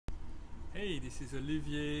Hey, this is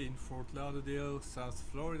Olivier in Fort Lauderdale, South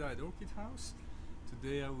Florida at Orchid House.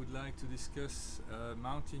 Today I would like to discuss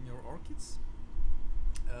mounting your orchids.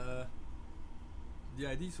 Uh, the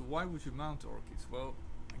idea is, why would you mount orchids? Well,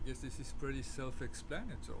 I guess this is pretty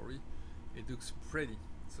self-explanatory. It looks pretty,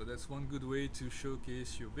 so that's one good way to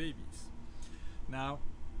showcase your babies. Now,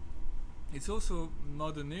 it's also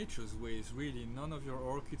Mother Nature's ways, really. None of your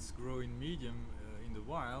orchids grow in medium in the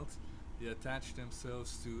wild. They attach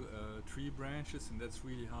themselves to tree branches, and that's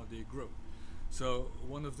really how they grow. So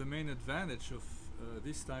one of the main advantage of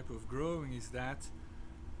this type of growing is that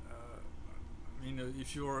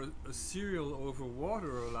if you're a serial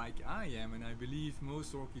overwaterer like I am, and I believe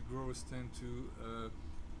most orchid growers tend to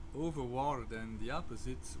overwater than the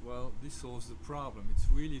opposite, well, this solves the problem. It's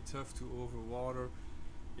really tough to overwater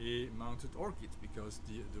a mounted orchid because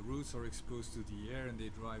the roots are exposed to the air and they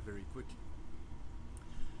dry very quickly.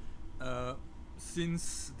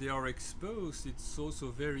 Since they are exposed, it's also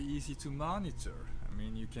very easy to monitor. I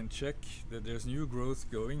mean, you can check that there's new growth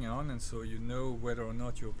going on, and so you know whether or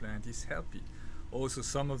not your plant is healthy. Also,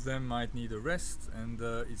 some of them might need a rest, and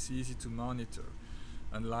it's easy to monitor.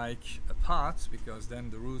 Unlike a pot, because then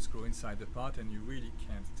the roots grow inside the pot and you really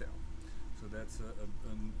can't tell. So that's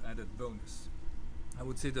an added bonus. I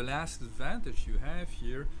would say the last advantage you have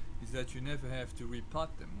here is that you never have to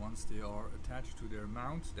repot them. Once they are attached to their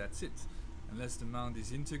mount, that's it. Unless the mount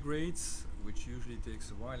disintegrates, which usually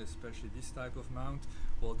takes a while, especially this type of mount,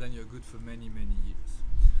 well, then you're good for many, many years.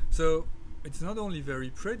 So it's not only very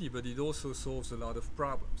pretty, but it also solves a lot of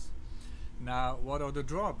problems. Now, what are the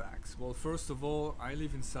drawbacks? Well, first of all, I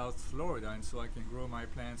live in South Florida, and so I can grow my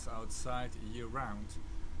plants outside year-round.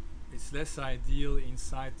 It's less ideal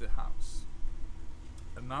inside the house.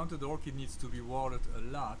 A mounted orchid needs to be watered a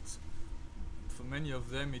lot. For many of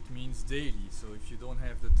them it means daily, so if you don't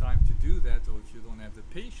have the time to do that, or if you don't have the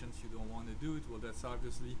patience, you don't want to do it, well, that's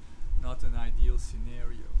obviously not an ideal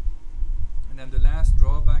scenario. And then the last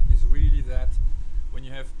drawback is really that when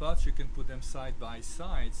you have pots, you can put them side by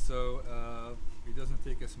side, so it doesn't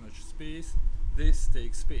take as much space. This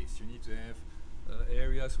takes space. You need to have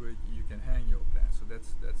areas where you can hang your plants, so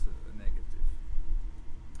that's a negative.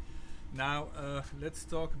 Now let's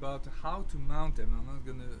talk about how to mount them. I'm not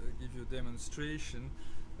going to give you a demonstration,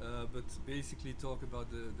 but basically talk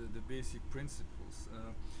about the basic principles.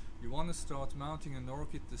 You want to start mounting an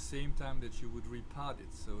orchid the same time that you would repot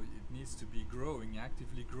it, so it needs to be growing,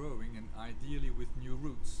 actively growing, and ideally with new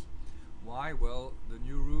roots. Why? Well, the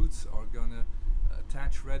new roots are going to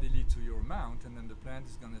attach readily to your mount, and then the plant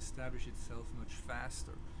is going to establish itself much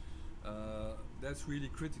faster. That's really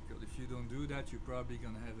critical. If you don't do that, you're probably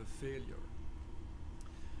going to have a failure.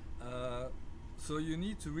 So you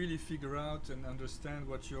need to really figure out and understand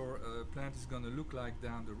what your plant is going to look like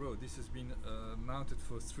down the road. This has been mounted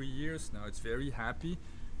for 3 years now. It's very happy.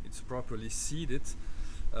 It's properly seeded.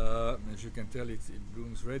 As you can tell, it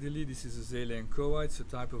blooms readily. This is Azalea ancoa. It's a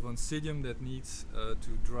type of oncidium that needs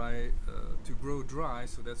to grow dry,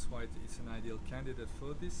 so that's why it's an ideal candidate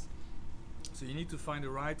for this. So you need to find the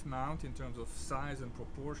right mount in terms of size and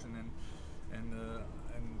proportion, and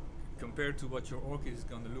compared to what your orchid is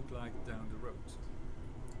going to look like down the road.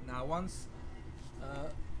 Now, once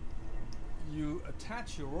you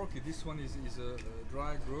attach your orchid, this one is a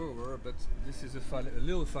dry grower, but this is a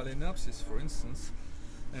little Phalaenopsis, for instance,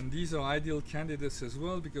 and these are ideal candidates as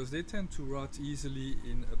well because they tend to rot easily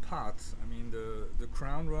in a pot. I mean, the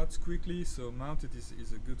crown rots quickly, so mounted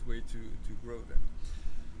is a good way to grow them.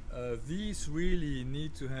 These really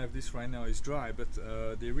need to have, this right now is dry, but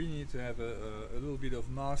they really need to have a little bit of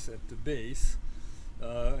moss at the base,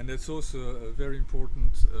 and that's also a very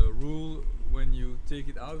important rule when you take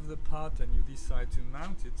it out of the pot and you decide to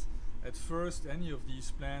mount it. At first, any of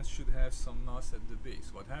these plants should have some moss at the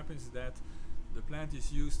base. What happens is that the plant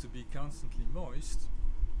is used to be constantly moist,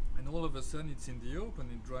 and all of a sudden it's in the open,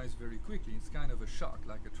 it dries very quickly. It's kind of a shock,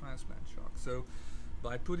 like a transplant shock. So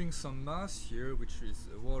by putting some moss here, which is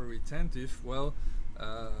water retentive, well,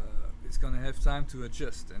 it's going to have time to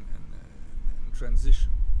adjust and transition.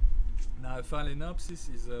 Now, a Phalaenopsis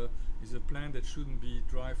is a plant that shouldn't be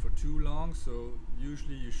dry for too long, so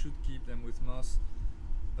usually you should keep them with moss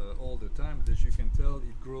all the time. But as you can tell,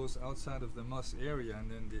 it grows outside of the moss area, and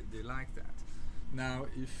then they like that. Now,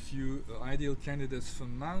 if you ideal candidates for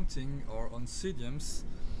mounting are oncidiums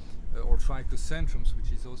or trichocentrums,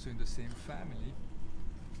 which is also in the same family.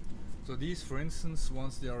 So these, for instance,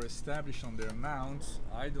 once they are established on their mount,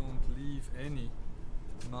 I don't leave any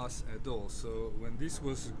moss at all. So when this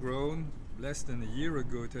was grown less than a year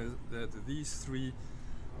ago, it had these 3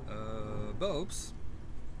 bulbs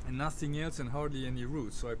and nothing else, and hardly any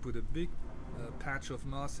roots. So I put a big patch of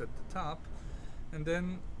moss at the top, and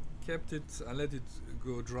then kept it. I let it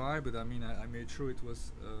go dry, but I mean I made sure it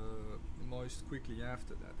was moist quickly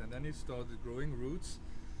after that, and then it started growing roots,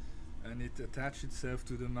 and it attached itself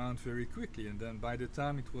to the mount very quickly. And then by the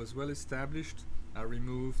time it was well established, I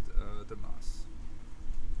removed the moss.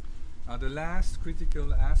 Now the last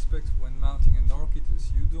critical aspect when mounting an orchid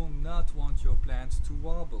is you do not want your plants to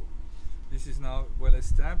wobble. This is now well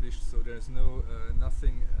established, so there's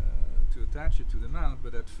nothing to attach it to the mount,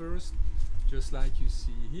 but at first, just like you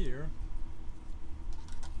see here,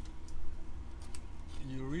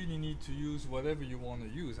 you really need to use whatever you want to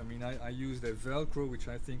use. I mean, I use that Velcro, which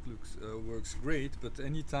I think works great, but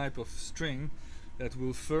any type of string that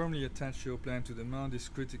will firmly attach your plant to the mount is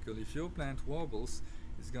critical. If your plant wobbles,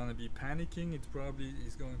 it's going to be panicking, it probably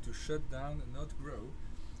is going to shut down and not grow,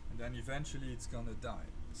 and then eventually it's going to die.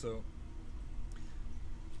 So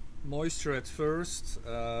moisture at first,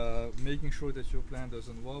 making sure that your plant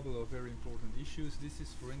doesn't wobble are very important issues. This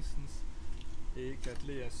is, for instance, a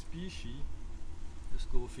Cattleya species, the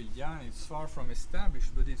Scofieldiana. It's far from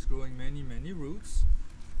established, but it's growing many roots.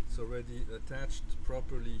 It's already attached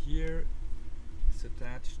properly here, it's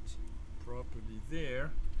attached properly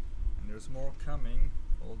there, and there's more coming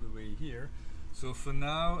all the way here. So for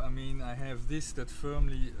now, I mean, I have this that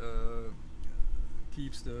firmly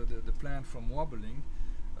keeps the plant from wobbling.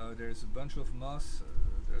 There's a bunch of moss,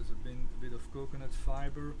 there's a bit of coconut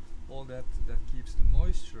fiber, all that keeps the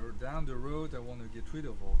moisture. Down the road I want to get rid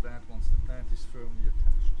of all that once the plant is firmly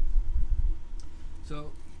attached.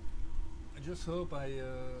 So I just hope I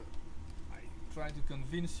try to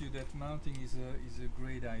convince you that mounting is a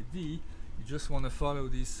great idea. You just want to follow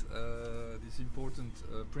these important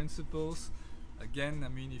principles. Again, I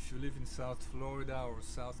mean, if you live in South Florida or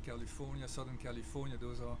South California, Southern California,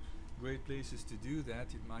 those are great places to do that.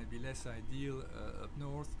 It might be less ideal up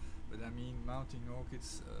north, but I mean, mounting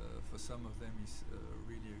orchids for some of them is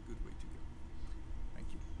really